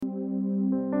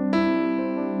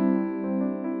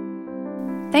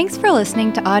Thanks for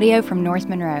listening to audio from North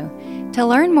Monroe. To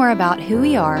learn more about who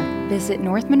we are, visit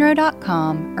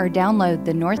northmonroe.com or download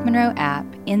the North Monroe app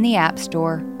in the App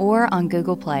Store or on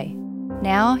Google Play.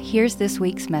 Now, here's this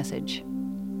week's message.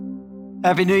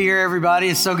 Happy New Year, everybody.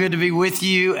 It's so good to be with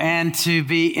you and to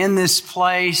be in this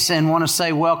place, and want to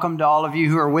say welcome to all of you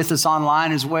who are with us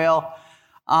online as well.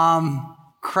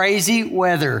 Crazy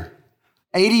weather.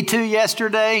 82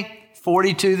 yesterday,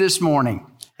 42 this morning.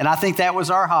 And I think that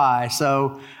was our high.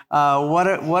 So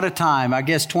what a time. I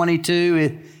guess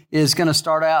 22 is going to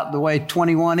start out the way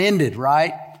 21 ended,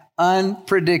 right?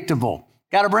 Unpredictable.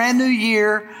 Got a brand new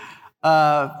year,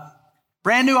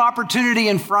 brand new opportunity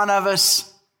in front of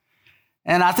us.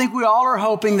 And I think we all are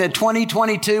hoping that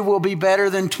 2022 will be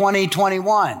better than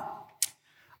 2021.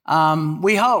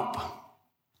 We hope.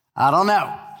 I don't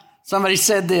know. Somebody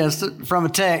said this from a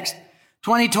text.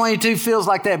 2022 feels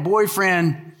like that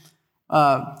boyfriend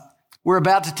we're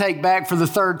about to take back for the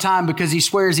third time because he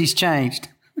swears he's changed.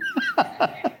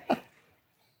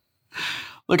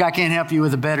 Look, I can't help you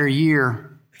with a better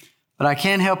year, but I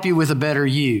can help you with a better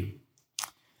you.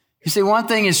 You see, one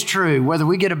thing is true. Whether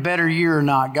we get a better year or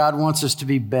not, God wants us to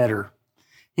be better.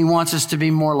 He wants us to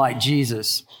be more like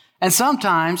Jesus. And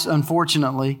sometimes,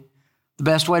 unfortunately, the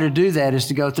best way to do that is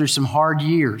to go through some hard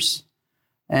years.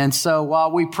 And so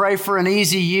while we pray for an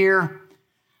easy year,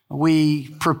 we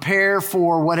prepare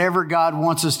for whatever God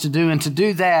wants us to do. And to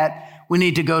do that, we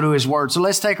need to go to His Word. So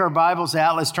let's take our Bibles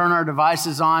out. Let's turn our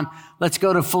devices on. Let's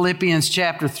go to Philippians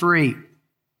chapter 3.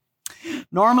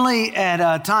 Normally, at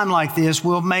a time like this,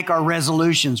 we'll make our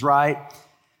resolutions, right?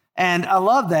 And I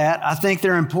love that. I think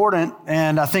they're important.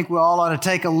 And I think we all ought to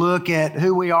take a look at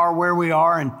who we are, where we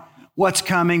are, and what's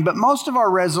coming. But most of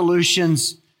our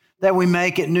resolutions that we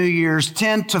make at New Year's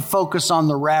tend to focus on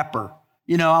the wrapper.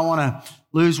 You know, I want to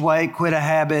lose weight, quit a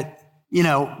habit,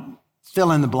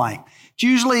 fill in the blank. It's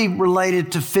usually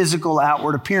related to physical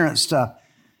outward appearance stuff.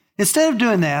 Instead of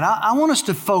doing that, I want us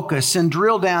to focus and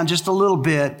drill down just a little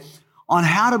bit on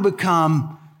how to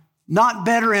become not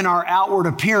better in our outward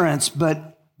appearance,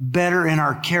 but better in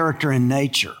our character and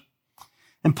nature.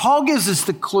 And Paul gives us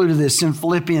the clue to this in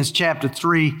Philippians chapter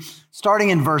 3,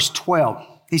 starting in verse 12.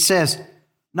 He says,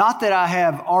 "Not that I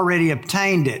have already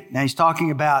obtained it." Now he's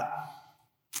talking about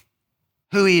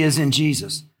who he is in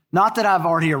Jesus. Not that I've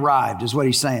already arrived, is what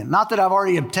he's saying. Not that I've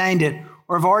already obtained it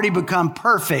or have already become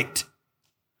perfect,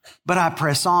 but I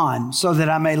press on so that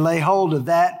I may lay hold of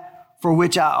that for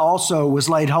which I also was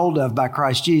laid hold of by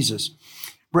Christ Jesus.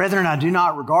 Brethren, I do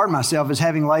not regard myself as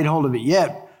having laid hold of it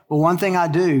yet, but one thing I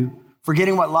do,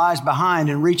 forgetting what lies behind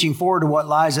and reaching forward to what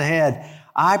lies ahead,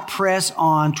 I press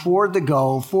on toward the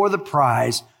goal for the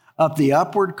prize of the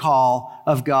upward call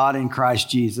of God in Christ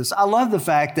Jesus. I love the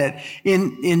fact that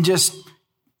in just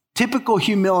typical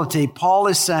humility, Paul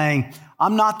is saying,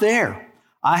 I'm not there.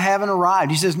 I haven't arrived.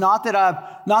 He says, not that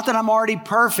I'm already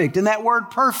perfect. And that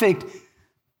word perfect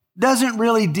doesn't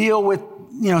really deal with,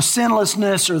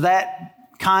 sinlessness or that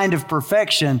kind of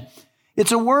perfection.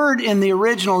 It's a word in the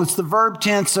original. It's the verb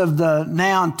tense of the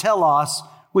noun telos,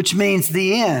 which means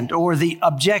the end or the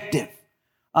objective.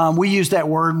 We use that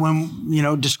word when,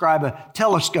 describe a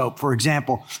telescope, for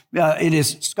example. It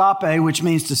is scope, which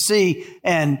means to see,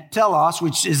 and telos,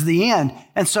 which is the end.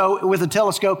 And so with a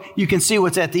telescope, you can see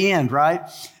what's at the end, right?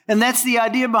 And that's the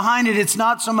idea behind it. It's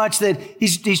not so much that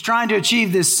he's trying to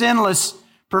achieve this sinless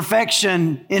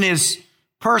perfection in his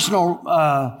personal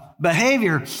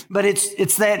behavior, but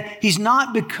it's that he's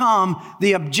not become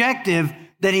the objective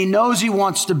that he knows he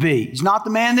wants to be. He's not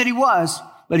the man that he was,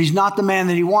 but he's not the man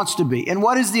that he wants to be. And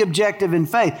what is the objective in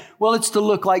faith? Well, it's to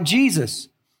look like Jesus,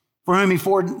 for whom he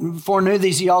foreknew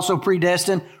these he also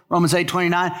predestined, Romans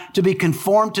 8:29, to be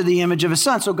conformed to the image of his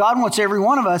Son. So God wants every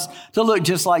one of us to look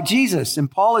just like Jesus. And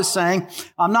Paul is saying,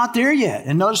 I'm not there yet.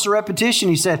 And notice the repetition.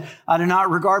 He said, I do not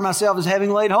regard myself as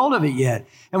having laid hold of it yet.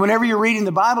 And whenever you're reading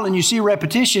the Bible and you see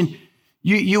repetition,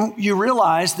 you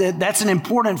realize that that's an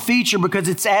important feature because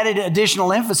it's added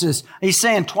additional emphasis. He's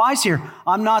saying twice here,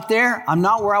 I'm not there. I'm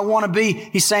not where I want to be.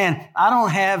 He's saying, I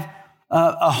don't have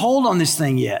a hold on this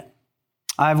thing yet.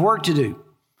 I have work to do.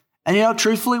 And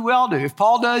truthfully, we all do. If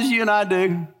Paul does, you and I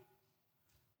do.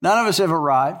 None of us have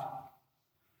arrived.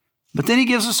 But then he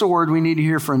gives us a word we need to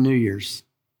hear for New Year's.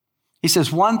 He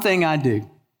says, one thing I do.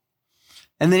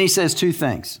 And then he says two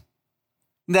things.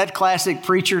 That classic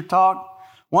preacher talk.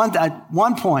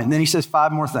 One point, and then he says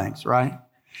five more things, right?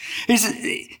 He says,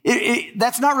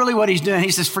 that's not really what he's doing.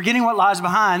 He says, forgetting what lies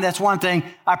behind, that's one thing.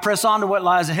 I press on to what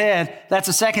lies ahead. That's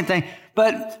a second thing.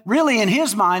 But really, in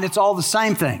his mind, it's all the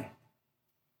same thing.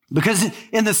 Because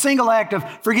in the single act of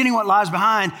forgetting what lies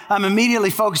behind, I'm immediately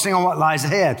focusing on what lies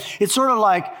ahead. It's sort of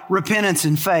like repentance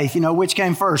and faith. Which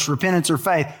came first, repentance or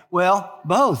faith? Well,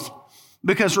 both.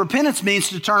 Because repentance means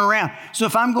to turn around. So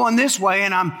if I'm going this way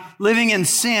and I'm living in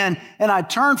sin and I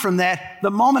turn from that, the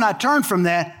moment I turn from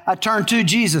that, I turn to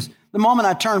Jesus. The moment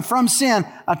I turn from sin,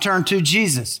 I turn to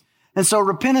Jesus. And so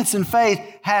repentance and faith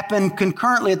happen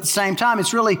concurrently at the same time.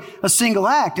 It's really a single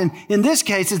act. And in this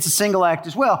case, it's a single act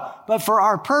as well. But for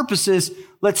our purposes,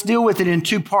 let's deal with it in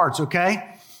two parts,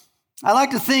 okay? I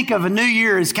like to think of a new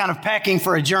year as kind of packing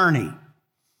for a journey.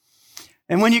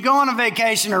 And when you go on a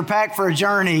vacation or pack for a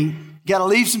journey, you got to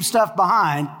leave some stuff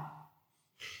behind.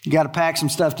 You got to pack some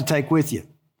stuff to take with you.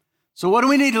 So what do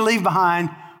we need to leave behind?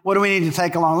 What do we need to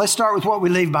take along? Let's start with what we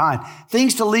leave behind.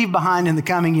 Things to leave behind in the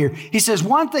coming year. He says,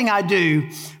 one thing I do,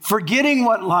 forgetting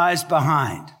what lies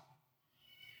behind.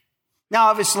 Now,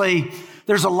 obviously,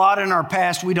 there's a lot in our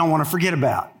past we don't want to forget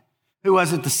about. Who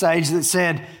was it, the sage that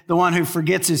said, the one who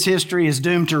forgets his history is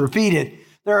doomed to repeat it?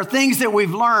 There are things that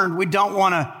we've learned we don't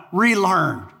want to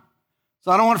relearn. So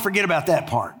I don't want to forget about that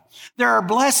part. There are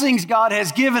blessings God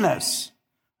has given us.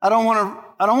 I don't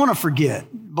want to forget.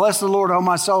 Bless the Lord, oh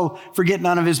my soul, forget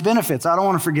none of his benefits. I don't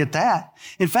want to forget that.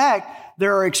 In fact,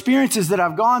 there are experiences that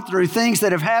I've gone through, things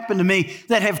that have happened to me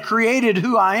that have created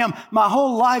who I am. My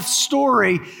whole life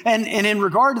story, and in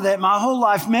regard to that, my whole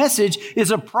life message is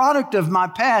a product of my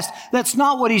past. That's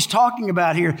not what he's talking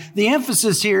about here. The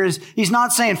emphasis here is he's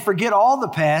not saying forget all the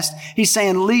past. He's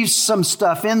saying leave some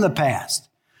stuff in the past.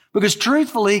 Because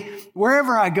truthfully,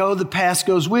 wherever I go, the past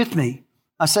goes with me.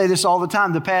 I say this all the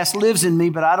time. The past lives in me,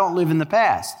 but I don't live in the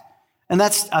past. And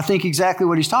that's, I think, exactly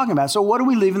what he's talking about. So what do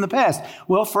we leave in the past?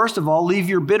 Well, first of all, leave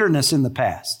your bitterness in the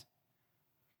past.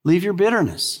 Leave your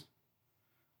bitterness.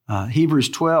 Hebrews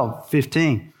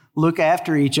 12:15. Look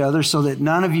after each other so that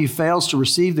none of you fails to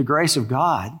receive the grace of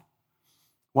God.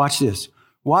 Watch this.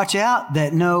 Watch out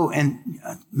that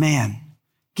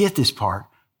get this part.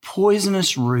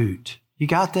 Poisonous root. You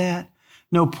got that?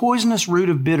 No poisonous root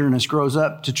of bitterness grows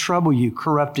up to trouble you,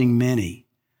 corrupting many.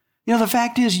 The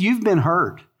fact is you've been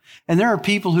hurt. And there are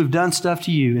people who've done stuff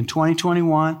to you in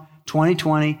 2021,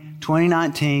 2020,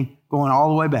 2019, going all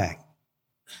the way back.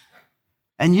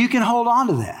 And you can hold on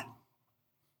to that.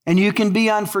 And you can be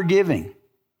unforgiving.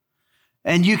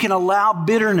 And you can allow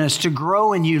bitterness to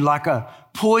grow in you like a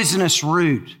poisonous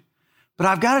root. But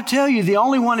I've got to tell you, the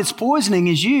only one it's poisoning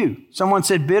is you. Someone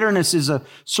said bitterness is a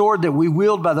sword that we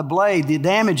wield by the blade. The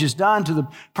damage is done to the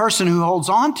person who holds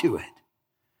on to it.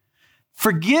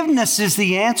 Forgiveness is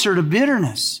the answer to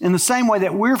bitterness. In the same way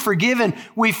that we're forgiven,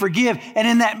 we forgive. And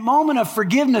in that moment of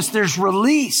forgiveness, there's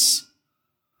release.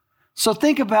 So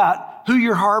think about who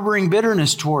you're harboring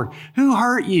bitterness toward. Who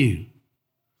hurt you?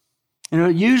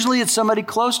 Usually it's somebody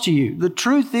close to you. The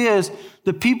truth is,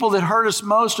 the people that hurt us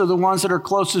most are the ones that are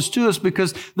closest to us,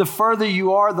 because the further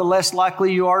you are, the less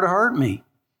likely you are to hurt me.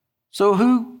 So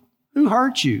who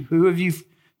hurt you? Who have you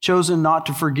chosen not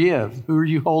to forgive? Who are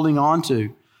you holding on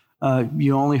to?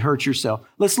 You only hurt yourself.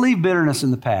 Let's leave bitterness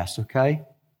in the past, okay?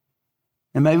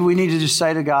 And maybe we need to just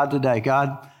say to God today,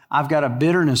 God, I've got a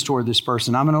bitterness toward this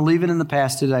person. I'm going to leave it in the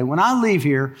past today. When I leave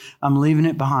here, I'm leaving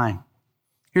it behind.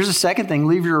 Here's the second thing,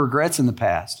 leave your regrets in the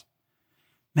past.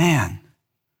 Man,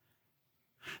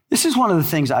 this is one of the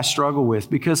things I struggle with,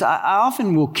 because I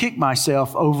often will kick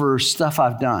myself over stuff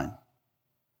I've done.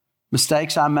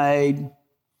 Mistakes I made,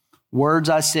 words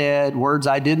I said, words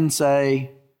I didn't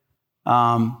say,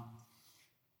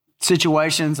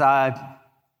 situations I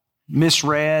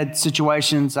misread,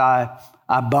 situations I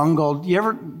bungled.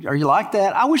 Are you like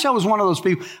that? I wish I was one of those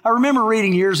people. I remember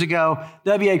reading years ago,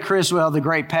 W.A. Criswell, the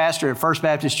great pastor at First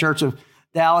Baptist Church of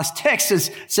Dallas, Texas,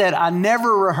 said, I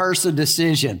never rehearse a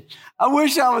decision. I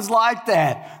wish I was like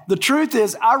that. The truth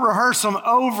is, I rehearse them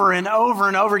over and over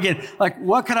and over again. Like,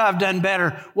 what could I have done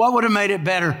better? What would have made it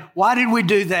better? Why did we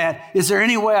do that? Is there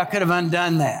any way I could have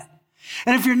undone that?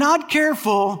 And if you're not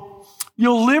careful,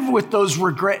 you'll live with those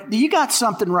regrets. You got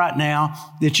something right now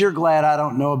that you're glad I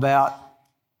don't know about?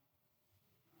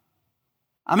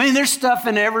 I mean, there's stuff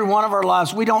in every one of our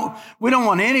lives we don't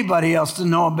want anybody else to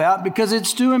know about because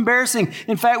it's too embarrassing.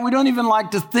 In fact, we don't even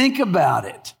like to think about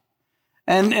it.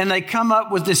 And they come up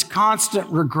with this constant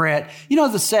regret. You know,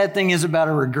 the sad thing is about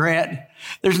a regret,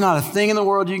 there's not a thing in the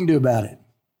world you can do about it.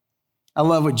 I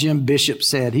love what Jim Bishop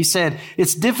said. He said,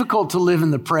 it's difficult to live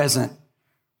in the present,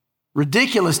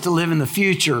 ridiculous to live in the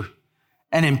future,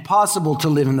 and impossible to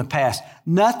live in the past.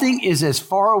 Nothing is as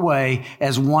far away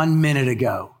as 1 minute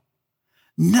ago.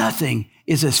 Nothing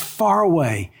is as far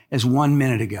away as 1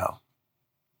 minute ago.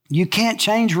 You can't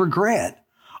change regret.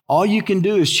 All you can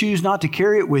do is choose not to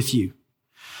carry it with you.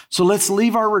 So let's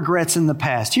leave our regrets in the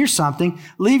past. Here's something.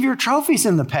 Leave your trophies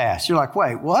in the past. You're like,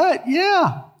 wait, what?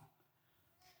 Yeah.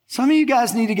 Some of you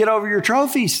guys need to get over your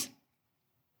trophies.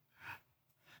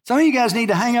 Some of you guys need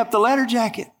to hang up the letter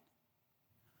jacket.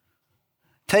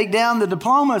 Take down the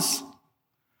diplomas.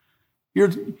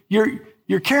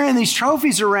 You're carrying these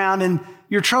trophies around, and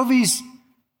your trophies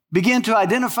begin to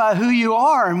identify who you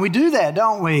are. And we do that,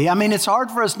 don't we? I mean, it's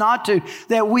hard for us not to,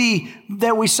 that we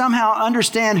somehow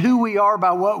understand who we are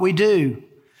by what we do.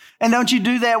 And don't you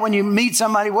do that when you meet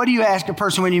somebody? What do you ask a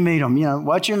person when you meet them? You know,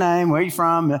 what's your name? Where are you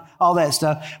from? All that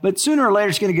stuff. But sooner or later,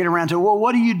 it's going to get around to, well,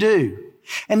 what do you do?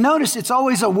 And notice it's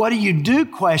always a what do you do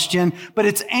question, but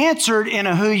it's answered in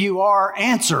a who you are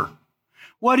answer.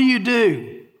 What do you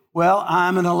do? Well,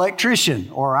 I'm an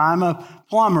electrician, or I'm a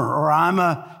plumber, or I'm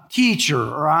a teacher,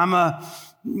 or I'm I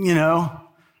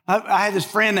had this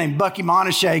friend named Bucky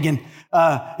Montashagan.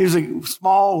 He was a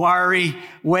small, wiry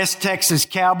West Texas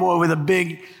cowboy with a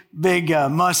big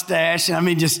mustache. I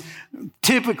mean, just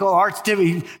typical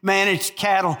archetypical, managed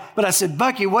cattle. But I said,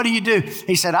 Bucky, what do you do?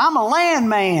 He said, I'm a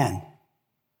landman.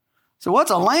 So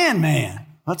what's a landman?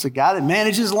 That's a guy that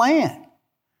manages land.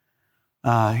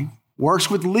 He works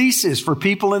with leases for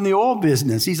people in the oil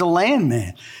business. He's a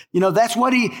landman. You know, that's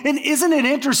what and isn't it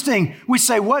interesting? We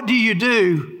say, what do you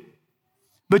do?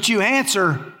 But you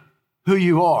answer who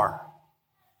you are.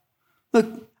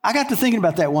 Look, I got to thinking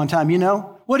about that one time,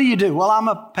 What do you do? Well, I'm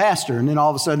a pastor. And then all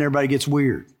of a sudden everybody gets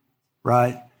weird,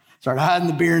 right? Start hiding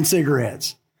the beer and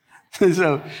cigarettes.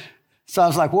 So I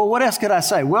was like, well, what else could I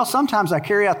say? Well, sometimes I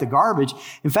carry out the garbage.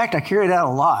 In fact, I carry it out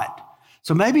a lot.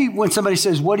 So maybe when somebody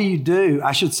says, what do you do?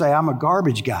 I should say, I'm a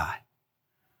garbage guy.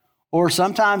 Or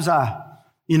sometimes I,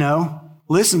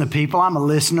 listen to people. I'm a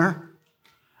listener.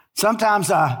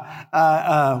 Sometimes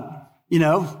I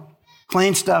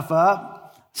clean stuff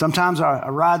up. Sometimes I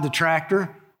ride the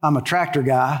tractor. I'm a tractor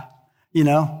guy,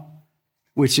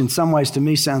 which in some ways to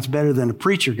me sounds better than a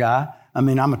preacher guy. I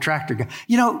mean, I'm a tractor guy.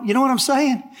 You know what I'm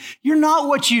saying? You're not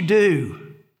what you do.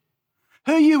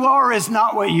 Who you are is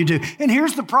not what you do. And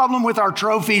here's the problem with our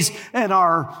trophies and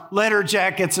our letter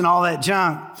jackets and all that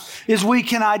junk, is we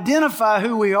can identify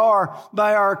who we are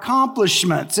by our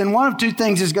accomplishments. And one of two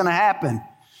things is going to happen.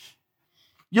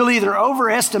 You'll either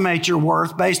overestimate your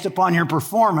worth based upon your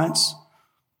performance,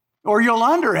 or you'll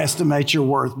underestimate your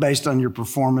worth based on your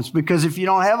performance, because if you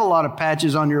don't have a lot of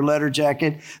patches on your letter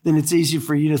jacket, then it's easy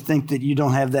for you to think that you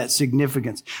don't have that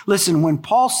significance. Listen, when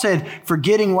Paul said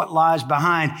forgetting what lies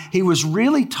behind, he was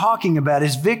really talking about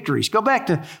his victories. Go back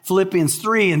to Philippians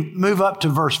 3 and move up to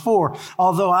verse 4.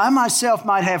 Although I myself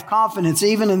might have confidence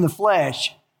even in the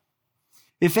flesh,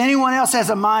 if anyone else has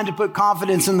a mind to put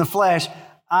confidence in the flesh,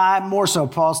 I more so.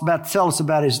 Paul's about to tell us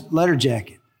about his letter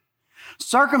jacket.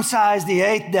 Circumcised the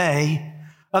 8th day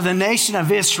of the nation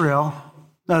of Israel,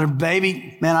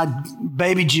 baby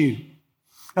Jew,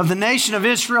 of the nation of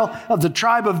Israel, of the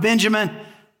tribe of Benjamin,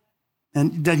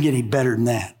 and it doesn't get any better than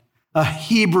that, a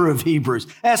Hebrew of Hebrews,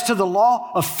 as to the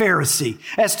law, a Pharisee,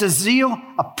 as to zeal,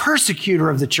 a persecutor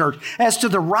of the church, as to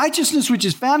the righteousness which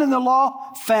is found in the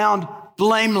law, found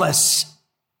blameless.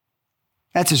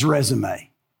 That's his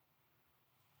resume.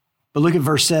 But look at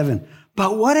verse 7.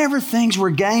 But whatever things were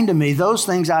gained to me, those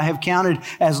things I have counted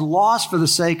as loss for the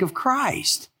sake of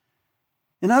Christ.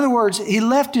 In other words, he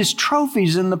left his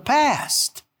trophies in the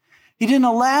past. He didn't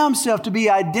allow himself to be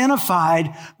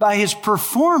identified by his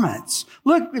performance.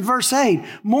 Look at verse 8.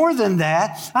 More than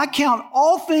that, I count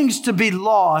all things to be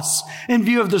loss in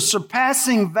view of the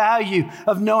surpassing value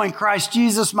of knowing Christ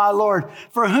Jesus my Lord,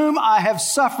 for whom I have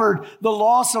suffered the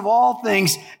loss of all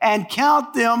things, and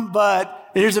count them but,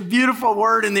 there's a beautiful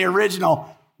word in the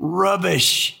original,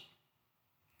 rubbish,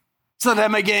 so that I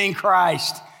may gain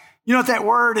Christ. You know what that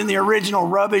word in the original,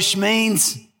 rubbish,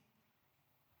 means?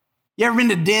 You ever been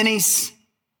to Denny's?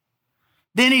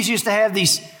 Denny's used to have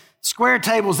these square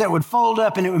tables that would fold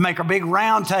up, and it would make a big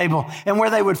round table. And where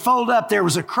they would fold up, there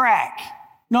was a crack. You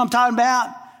know what I'm talking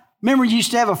about? Remember, you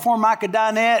used to have a Formica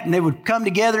dinette, and they would come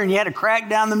together, and you had a crack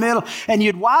down the middle, and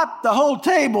you'd wipe the whole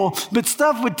table, but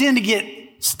stuff would tend to get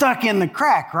stuck in the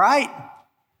crack, right?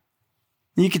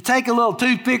 You could take a little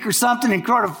toothpick or something and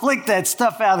sort of flick that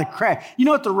stuff out of the crack. You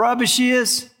know what the rubbish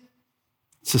is?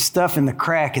 It's the stuff in the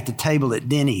crack at the table at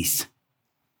Denny's.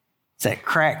 It's that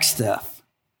crack stuff.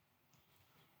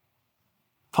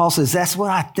 Paul says, that's what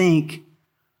I think.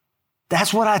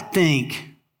 That's what I think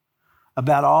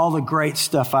about all the great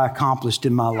stuff I accomplished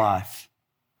in my life.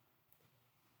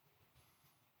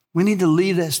 We need to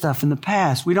leave that stuff in the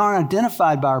past. We aren't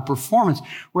identified by our performance.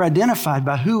 We're identified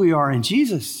by who we are in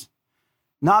Jesus.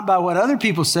 Not by what other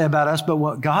people say about us, but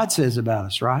what God says about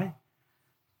us, right?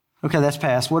 Okay, that's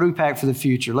past. What do we pack for the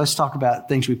future? Let's talk about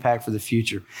things we pack for the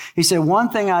future. He said, one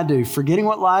thing I do, forgetting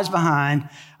what lies behind,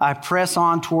 I press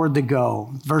on toward the goal.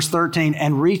 Verse 13,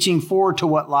 and reaching forward to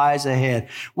what lies ahead.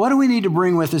 What do we need to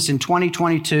bring with us in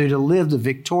 2022 to live the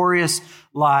victorious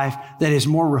life that is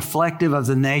more reflective of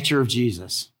the nature of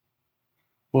Jesus?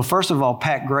 Well, first of all,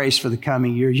 pack grace for the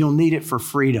coming year. You'll need it for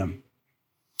freedom.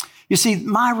 You see,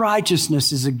 my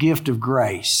righteousness is a gift of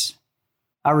grace.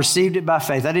 I received it by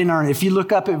faith. I didn't earn it. If you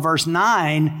look up at verse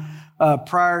 9,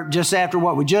 just after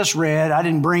what we just read, I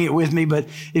didn't bring it with me, but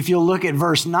if you'll look at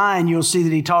verse 9, you'll see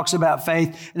that he talks about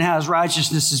faith and how his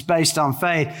righteousness is based on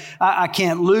faith. I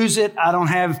can't lose it. I don't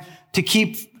have to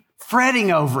keep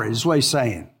fretting over it, is what he's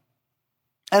saying.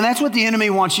 And that's what the enemy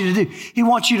wants you to do. He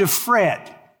wants you to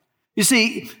fret. You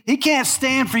see, he can't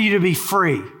stand for you to be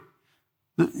free.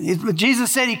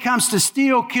 Jesus said he comes to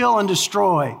steal, kill, and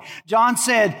destroy. John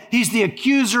said he's the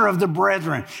accuser of the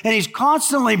brethren, and he's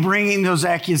constantly bringing those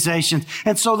accusations.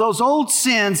 And so those old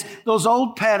sins, those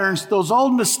old patterns, those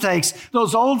old mistakes,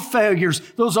 those old failures,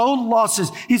 those old losses,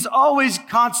 he's always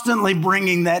constantly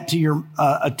bringing that to your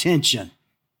attention.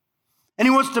 And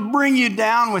he wants to bring you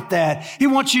down with that. He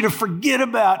wants you to forget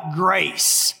about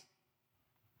grace.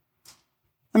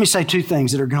 Let me say two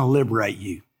things that are going to liberate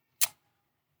you.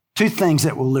 Two things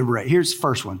that will liberate. Here's the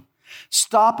first one.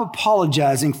 Stop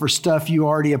apologizing for stuff you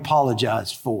already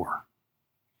apologized for.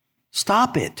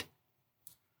 Stop it.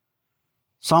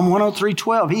 Psalm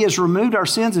 103:12. He has removed our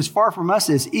sins as far from us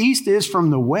as east is from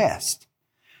the west.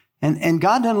 And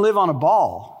God doesn't live on a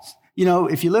ball. You know,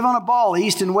 if you live on a ball,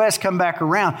 east and west come back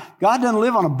around. God doesn't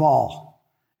live on a ball.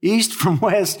 East from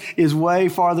west is way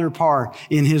farther apart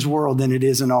in his world than it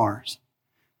is in ours.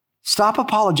 Stop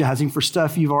apologizing for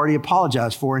stuff you've already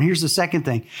apologized for. And here's the second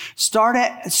thing.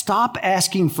 Stop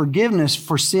asking forgiveness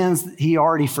for sins that he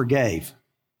already forgave.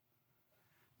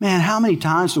 Man, how many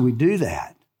times do we do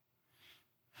that?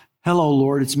 Hello,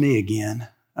 Lord, it's me again.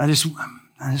 I just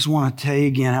want to tell you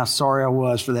again how sorry I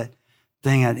was for that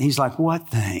thing. He's like, what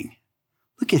thing?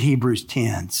 Look at Hebrews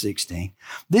 10:16.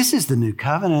 This is the new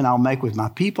covenant I'll make with my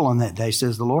people on that day,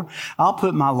 says the Lord. I'll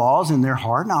put my laws in their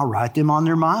heart and I'll write them on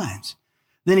their minds.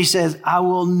 Then he says, I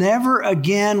will never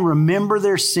again remember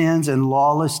their sins and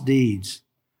lawless deeds.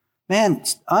 Man,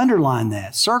 underline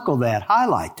that, circle that,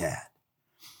 highlight that.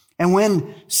 And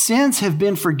when sins have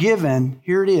been forgiven,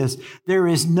 here it is, there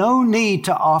is no need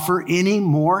to offer any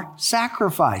more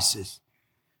sacrifices.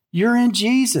 You're in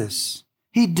Jesus.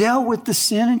 He dealt with the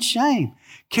sin and shame.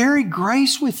 Carry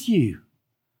grace with you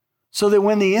so that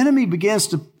when the enemy begins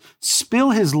to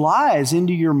spill his lies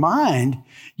into your mind,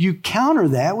 you counter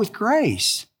that with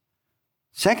grace.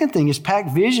 Second thing is pack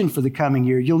vision for the coming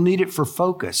year. You'll need it for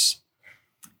focus.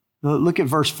 Look at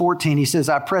verse 14. He says,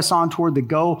 I press on toward the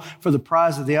goal for the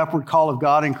prize of the upward call of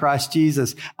God in Christ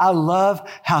Jesus. I love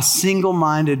how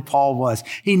single-minded Paul was.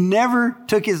 He never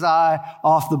took his eye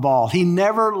off the ball. He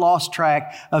never lost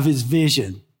track of his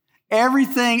vision.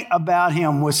 Everything about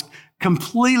him was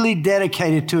completely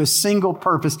dedicated to a single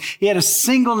purpose. He had a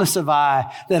singleness of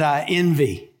eye that I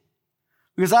envy.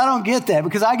 Because I don't get that,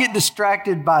 because I get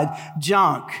distracted by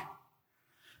junk.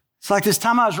 It's like this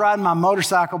time I was riding my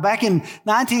motorcycle back in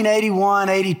 1981,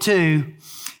 82.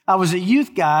 I was a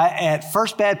youth guy at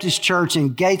First Baptist Church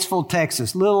in Gatesville,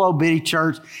 Texas, little old bitty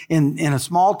church in a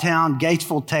small town,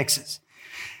 Gatesville, Texas.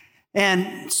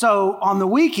 And so on the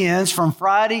weekends from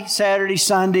Friday, Saturday,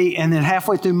 Sunday, and then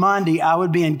halfway through Monday, I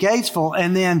would be in Gatesville.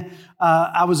 And then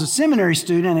I was a seminary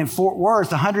student in Fort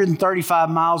Worth, 135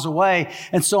 miles away.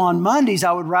 And so on Mondays,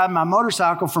 I would ride my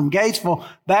motorcycle from Gatesville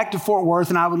back to Fort Worth.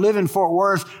 And I would live in Fort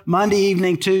Worth Monday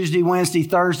evening, Tuesday, Wednesday,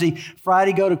 Thursday,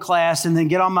 Friday, go to class, and then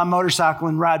get on my motorcycle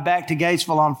and ride back to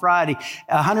Gatesville on Friday,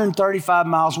 135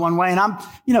 miles one way. And I'm,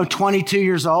 22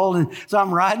 years old. And so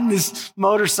I'm riding this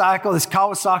motorcycle, this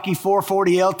Kawasaki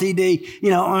 440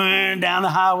 LTD, down the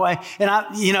highway.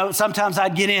 And sometimes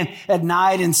I'd get in at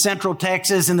night in Central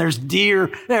Texas and there's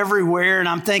deer everywhere. And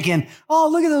I'm thinking, oh,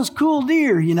 look at those cool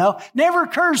deer, Never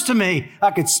occurs to me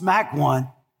I could smack one.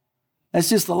 That's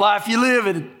just the life you live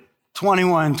at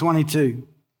 21, 22.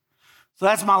 So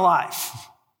that's my life.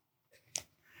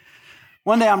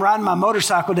 One day I'm riding my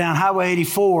motorcycle down Highway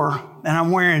 84 and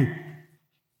I'm wearing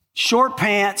short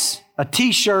pants, a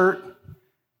t-shirt,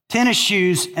 tennis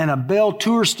shoes, and a Bell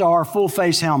Tour Star full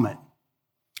face helmet.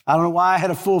 I don't know why I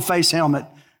had a full face helmet.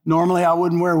 Normally I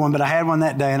wouldn't wear one, but I had one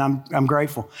that day and I'm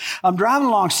grateful. I'm driving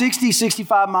along 60,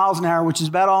 65 miles an hour, which is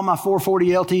about all my 440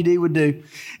 LTD would do.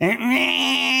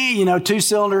 And,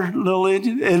 two-cylinder little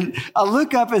engine. And I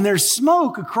look up and there's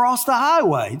smoke across the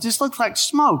highway. It just looks like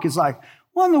smoke. It's like,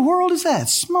 What in the world is that?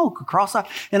 Smoke across.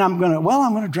 And I'm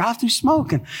going to drive through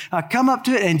smoke. And I come up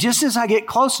to it. And just as I get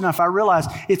close enough, I realize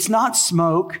it's not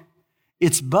smoke.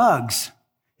 It's bugs.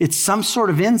 It's some sort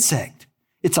of insect.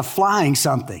 It's a flying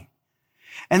something.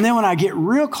 And then when I get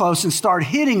real close and start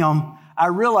hitting them, I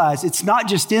realize it's not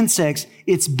just insects.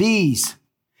 It's bees.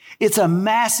 It's a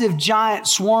massive, giant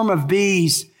swarm of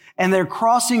bees. And they're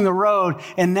crossing the road.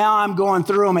 And now I'm going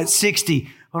through them at 60.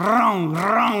 Rung,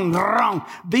 rung, rung.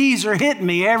 Bees are hitting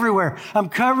me everywhere. I'm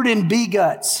covered in bee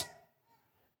guts.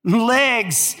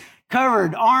 Legs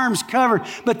covered, arms covered.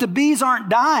 But the bees aren't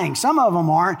dying. Some of them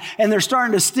aren't. And they're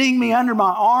starting to sting me under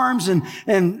my arms and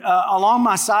along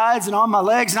my sides and on my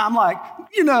legs. And I'm like,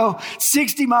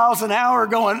 60 miles an hour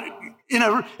going,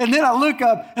 and then I look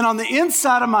up and on the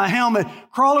inside of my helmet,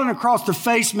 crawling across the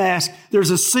face mask, there's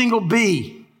a single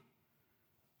bee.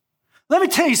 Let me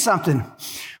tell you something.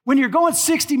 When you're going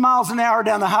 60 miles an hour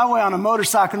down the highway on a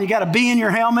motorcycle and you got a bee in your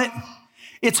helmet,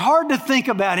 it's hard to think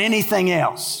about anything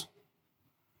else.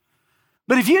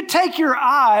 But if you take your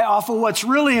eye off of what's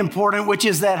really important, which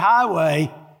is that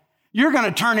highway, you're going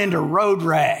to turn into road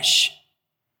rash.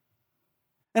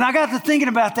 And I got to thinking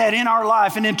about that in our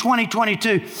life. And in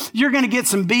 2022, you're going to get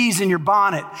some bees in your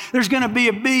bonnet. There's going to be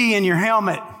a bee in your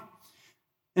helmet.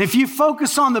 And if you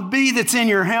focus on the bee that's in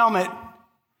your helmet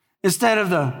instead of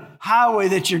the highway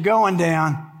that you're going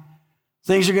down,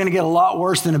 things are going to get a lot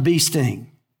worse than a bee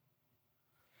sting.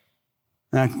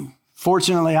 Now,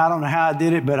 fortunately, I don't know how I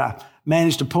did it, but I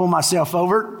managed to pull myself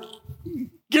over,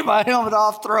 get my helmet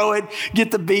off, throw it,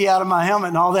 get the bee out of my helmet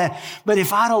and all that. But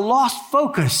if I'd have lost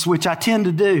focus, which I tend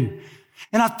to do,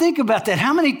 and I think about that,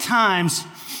 how many times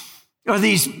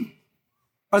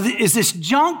is this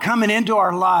junk coming into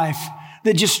our life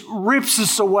that just rips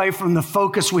us away from the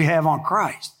focus we have on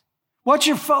Christ? What's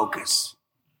your focus?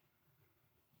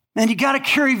 And you got to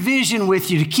carry vision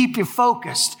with you to keep you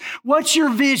focused. What's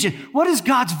your vision? What is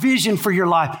God's vision for your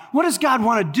life? What does God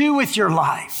want to do with your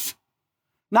life?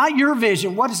 Not your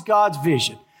vision. What is God's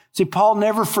vision? See, Paul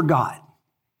never forgot.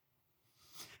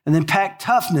 And then pack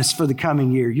toughness for the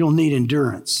coming year. You'll need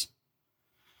endurance.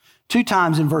 2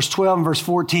 times in verse 12 and verse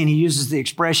 14, he uses the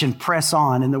expression press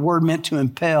on, and the word meant to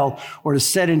impel or to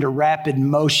set into rapid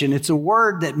motion. It's a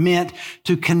word that meant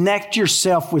to connect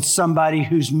yourself with somebody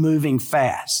who's moving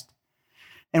fast.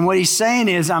 And what he's saying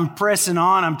is, I'm pressing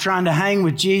on. I'm trying to hang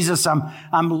with Jesus.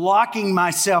 I'm locking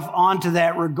myself onto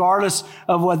that regardless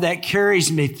of what that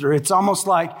carries me through. It's almost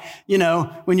like,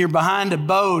 when you're behind a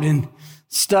boat and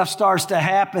stuff starts to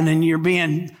happen and you're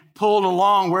being pulled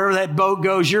along wherever that boat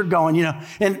goes, you're going,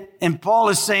 And Paul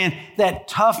is saying that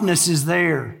toughness is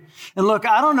there. And look,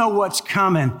 I don't know what's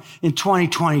coming in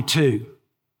 2022,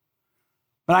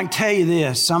 but I can tell you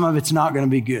this, some of it's not going to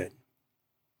be good.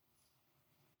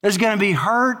 There's going to be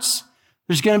hurts.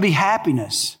 There's going to be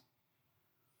happiness.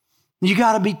 You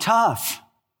got to be tough.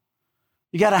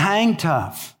 You got to hang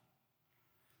tough.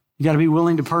 You got to be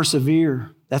willing to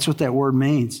persevere. That's what that word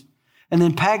means. And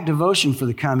then pack devotion for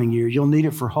the coming year. You'll need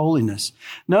it for holiness.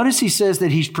 Notice he says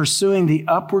that he's pursuing the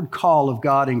upward call of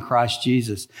God in Christ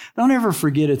Jesus. Don't ever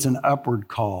forget it's an upward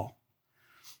call.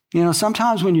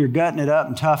 Sometimes when you're gutting it up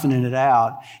and toughening it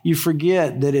out, you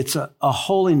forget that it's a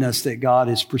holiness that God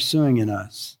is pursuing in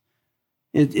us.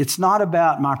 It's not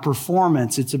about my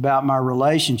performance. It's about my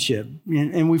relationship.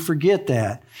 And we forget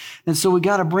that. And so we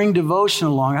got to bring devotion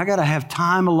along. I got to have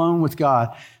time alone with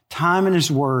God, time in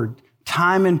his word,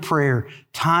 time in prayer,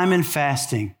 time in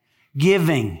fasting,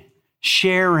 giving,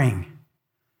 sharing.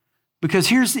 Because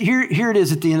here it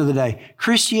is at the end of the day.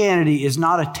 Christianity is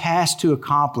not a task to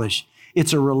accomplish.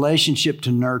 It's a relationship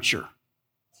to nurture.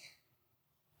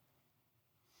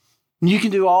 And you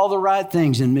can do all the right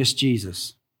things and miss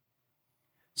Jesus.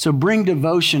 So bring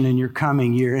devotion in your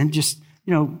coming year and just,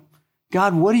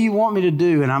 God, what do you want me to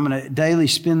do? And I'm going to daily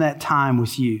spend that time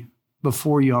with you,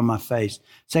 before you on my face.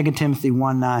 2 Timothy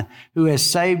 1:9, who has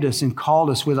saved us and called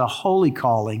us with a holy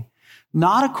calling,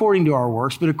 not according to our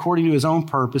works, but according to his own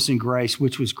purpose and grace,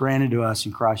 which was granted to us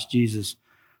in Christ Jesus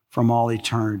from all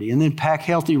eternity. And then pack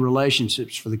healthy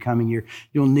relationships for the coming year.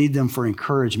 You'll need them for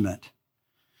encouragement.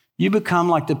 You become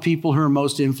like the people who are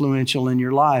most influential in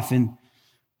your life. And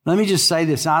let me just say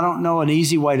this. I don't know an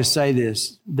easy way to say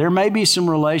this. There may be some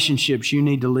relationships you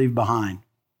need to leave behind.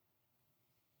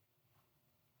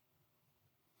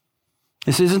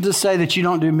 This isn't to say that you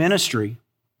don't do ministry.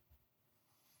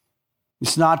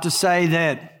 It's not to say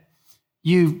that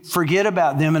you forget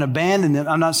about them and abandon them.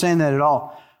 I'm not saying that at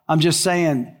all. I'm just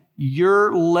saying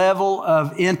your level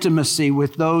of intimacy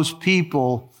with those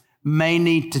people may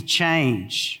need to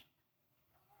change.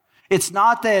 It's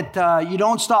not that you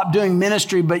don't stop doing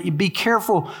ministry, but you be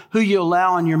careful who you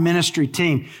allow on your ministry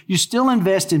team. You still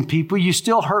invest in people. You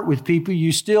still hurt with people.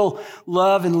 You still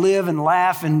love and live and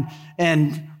laugh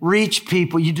and reach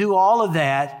people. You do all of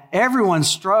that. Everyone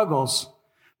struggles.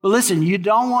 But listen, you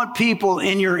don't want people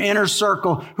in your inner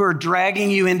circle who are dragging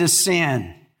you into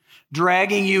sin,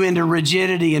 dragging you into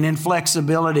rigidity and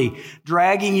inflexibility,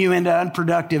 dragging you into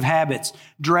unproductive habits,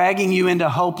 dragging you into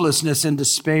hopelessness and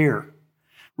despair.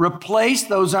 Replace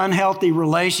those unhealthy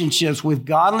relationships with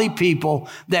godly people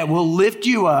that will lift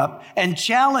you up and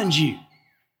challenge you.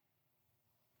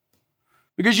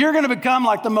 Because you're going to become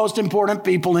like the most important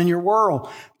people in your world.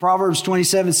 Proverbs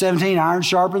 27:17, iron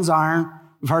sharpens iron.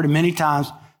 We've heard it many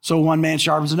times. So one man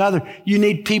sharpens another. You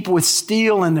need people with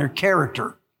steel in their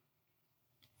character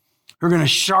who are going to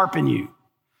sharpen you.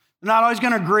 They're not always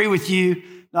going to agree with you,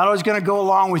 not always going to go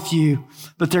along with you,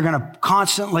 but they're going to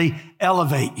constantly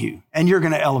elevate you, and you're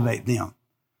going to elevate them.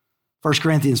 1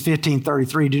 Corinthians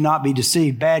 15:33, do not be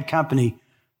deceived. Bad company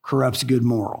corrupts good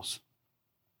morals.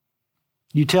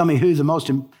 You tell me who the most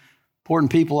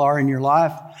important people are in your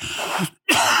life.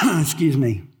 Excuse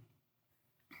me.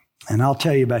 And I'll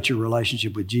tell you about your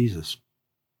relationship with Jesus.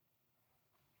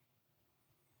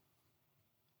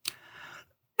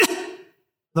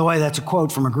 The way that's a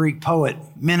quote from a Greek poet,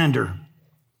 Menander,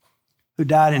 who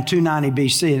died in 290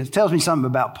 BC. And it tells me something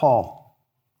about Paul.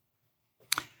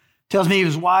 It tells me he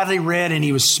was widely read and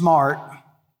he was smart.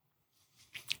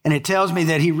 And it tells me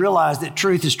that he realized that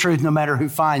truth is truth no matter who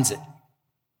finds it.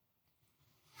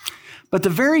 But the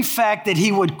very fact that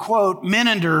he would quote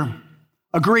Menander,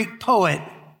 a Greek poet,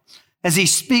 as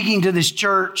he's speaking to this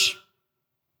church,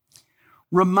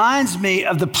 reminds me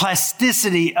of the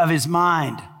plasticity of his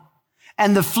mind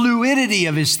and the fluidity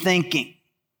of his thinking.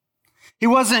 He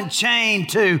wasn't chained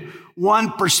to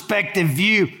one perspective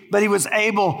view, but he was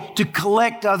able to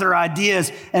collect other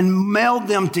ideas and meld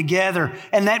them together.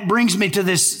 And that brings me to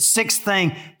this sixth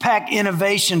thing, pack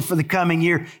innovation for the coming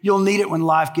year. You'll need it when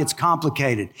life gets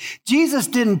complicated. Jesus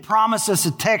didn't promise us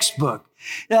a textbook.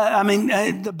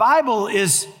 The Bible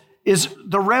is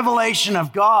the revelation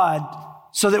of God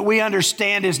so that we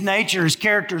understand his nature, his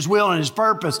character, his will, and his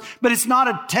purpose. But it's not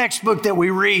a textbook that we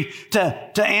read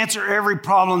to answer every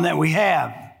problem that we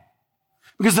have.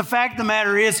 Because the fact of the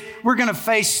matter is, we're going to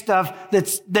face stuff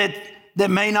that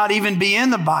may not even be in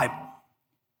the Bible.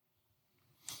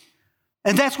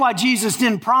 And that's why Jesus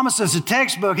didn't promise us a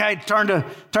textbook. Hey, turn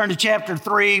to chapter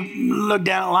 3, look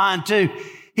down at line 2.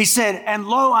 He said, and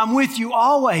lo, I'm with you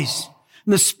always.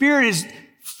 And the Spirit has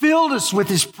filled us with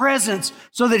his presence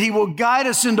so that he will guide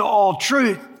us into all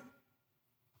truth.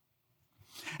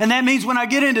 And that means when I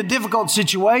get into difficult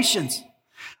situations,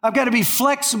 I've got to be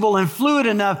flexible and fluid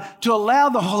enough to allow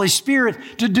the Holy Spirit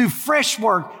to do fresh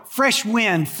work, fresh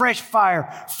wind, fresh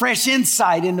fire, fresh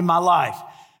insight into my life.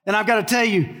 And I've got to tell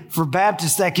you, for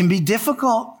Baptists, that can be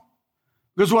difficult.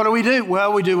 Because what do?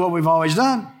 Well, we do what we've always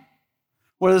done.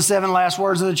 What are the 7 last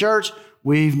words of the church?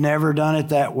 We've never done it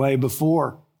that way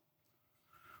before.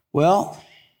 Well,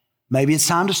 maybe it's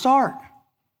time to start.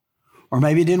 Or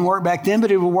maybe it didn't work back then, but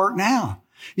it will work now.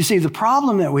 You see, the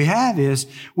problem that we have is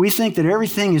we think that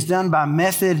everything is done by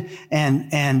method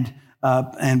and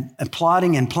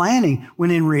plotting and planning,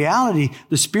 when in reality,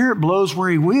 the Spirit blows where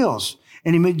he wills.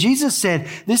 And Jesus said,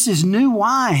 this is new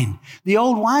wine. The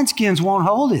old wineskins won't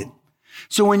hold it.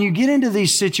 So when you get into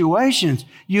these situations,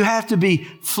 you have to be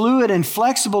fluid and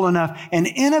flexible enough and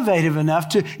innovative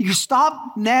enough you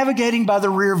stop navigating by the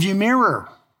rearview mirror.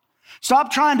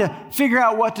 Stop trying to figure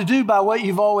out what to do by what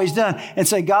you've always done and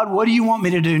say, God, what do you want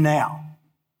me to do now?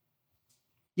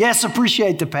 Yes,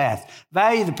 appreciate the past,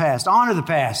 value the past, honor the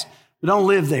past, but don't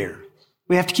live there.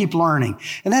 We have to keep learning.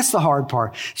 And that's the hard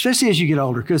part, especially as you get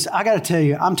older, because I got to tell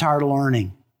you, I'm tired of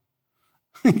learning.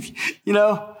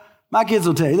 My kids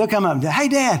will tell you, they'll come up and say, hey,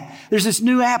 Dad, there's this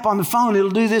new app on the phone. It'll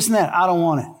do this and that. I don't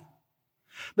want it.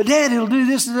 But Dad, it'll do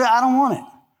this and that. I don't want it.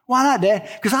 Why not, Dad?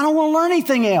 Because I don't want to learn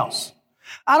anything else.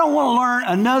 I don't want to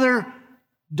learn another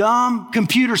dumb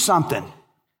computer something.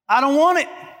 I don't want it.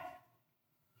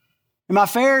 Am I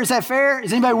fair? Is that fair?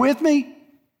 Is anybody with me?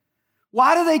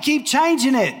 Why do they keep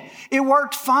changing it? It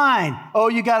worked fine. Oh,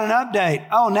 you got an update.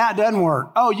 Oh, now it doesn't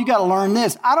work. Oh, you got to learn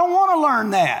this. I don't want to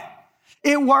learn that.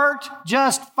 It worked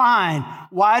just fine.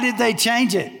 Why did they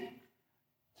change it?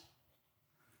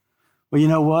 Well, you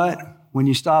know what? When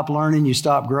you stop learning, you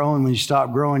stop growing. When you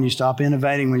stop growing, you stop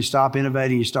innovating. When you stop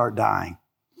innovating, you start dying.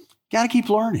 You got to keep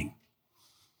learning.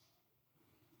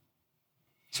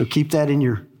 So keep that in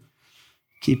your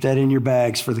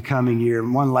bags for the coming year.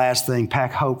 And one last thing,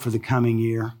 pack hope for the coming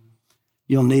year.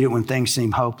 You'll need it when things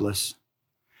seem hopeless.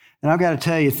 And I've got to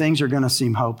tell you, things are going to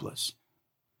seem hopeless.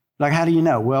 Like, how do you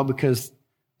know? Well, because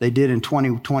they did in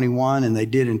 2021 and they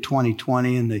did in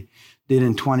 2020 and they did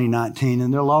in 2019.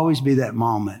 And there'll always be that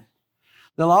moment.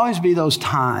 There'll always be those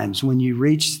times when you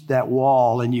reach that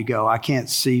wall and you go, I can't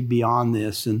see beyond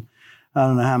this. And I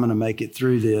don't know how I'm going to make it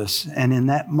through this. And in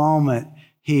that moment,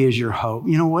 he is your hope.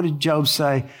 You know, what did Job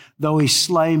say? Though he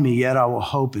slay me, yet I will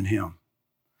hope in him.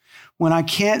 When I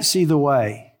can't see the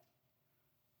way,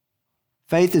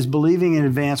 faith is believing in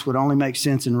advance would only make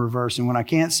sense in reverse. And when I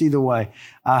can't see the way,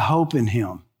 I hope in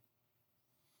him.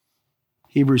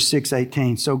 Hebrews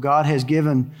 6:18. So God has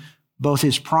given both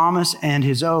his promise and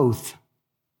his oath.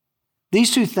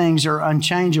 These two things are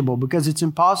unchangeable because it's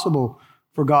impossible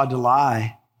for God to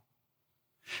lie.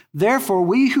 Therefore,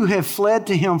 we who have fled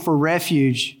to him for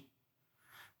refuge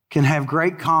can have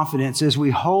great confidence as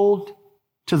we hold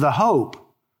to the hope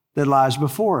that lies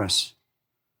before us.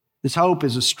 This hope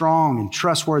is a strong and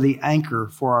trustworthy anchor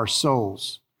for our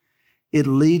souls. It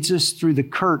leads us through the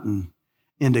curtain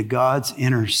into God's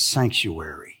inner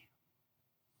sanctuary.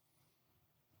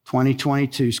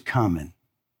 2022's coming.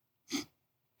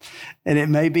 And it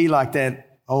may be like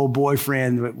that old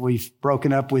boyfriend that we've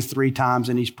broken up with 3 times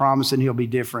and he's promising he'll be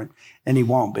different and he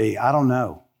won't be. I don't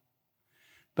know.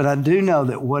 But I do know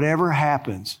that whatever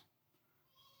happens,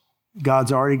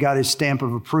 God's already got his stamp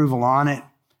of approval on it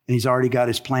and he's already got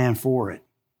his plan for it.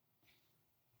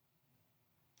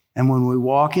 And when we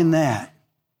walk in that,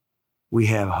 we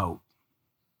have hope.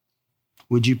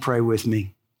 Would you pray with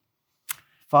me?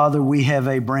 Father, we have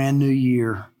a brand new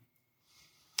year.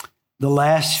 The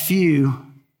last few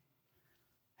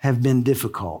have been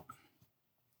difficult.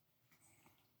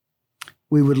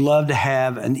 We would love to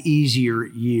have an easier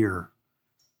year.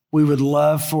 We would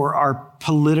love for our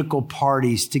political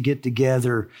parties to get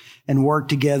together and work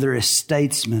together as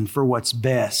statesmen for what's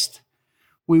best.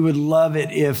 We would love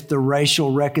it if the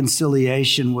racial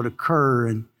reconciliation would occur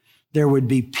and there would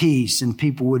be peace and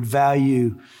people would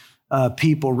value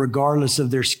people regardless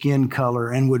of their skin color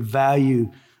and would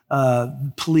value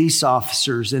police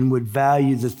officers and would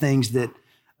value the things that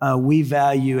we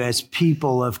value as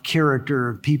people of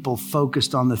character, people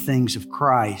focused on the things of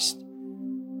Christ.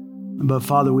 But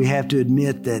Father, we have to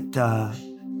admit that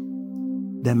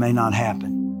that may not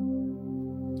happen.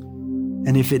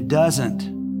 And if it doesn't,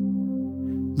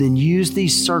 then use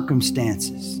these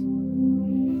circumstances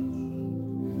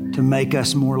to make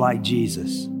us more like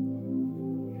Jesus.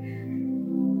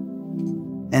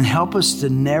 And help us to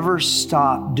never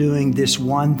stop doing this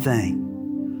one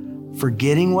thing.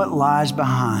 Forgetting what lies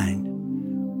behind,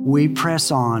 we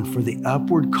press on for the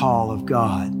upward call of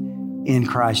God in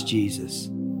Christ Jesus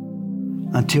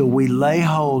until we lay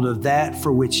hold of that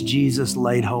for which Jesus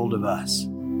laid hold of us.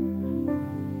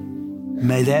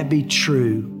 May that be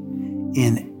true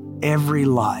in every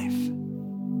life.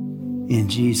 In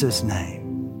Jesus'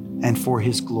 name and for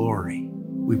his glory,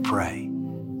 we pray.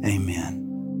 Amen.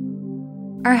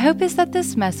 Our hope is that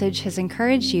this message has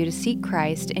encouraged you to seek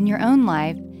Christ in your own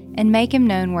life and make him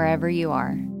known wherever you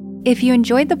are. If you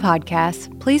enjoyed the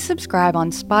podcast, please subscribe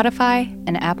on Spotify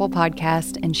and Apple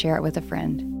Podcasts and share it with a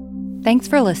friend. Thanks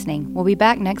for listening. We'll be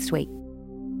back next week.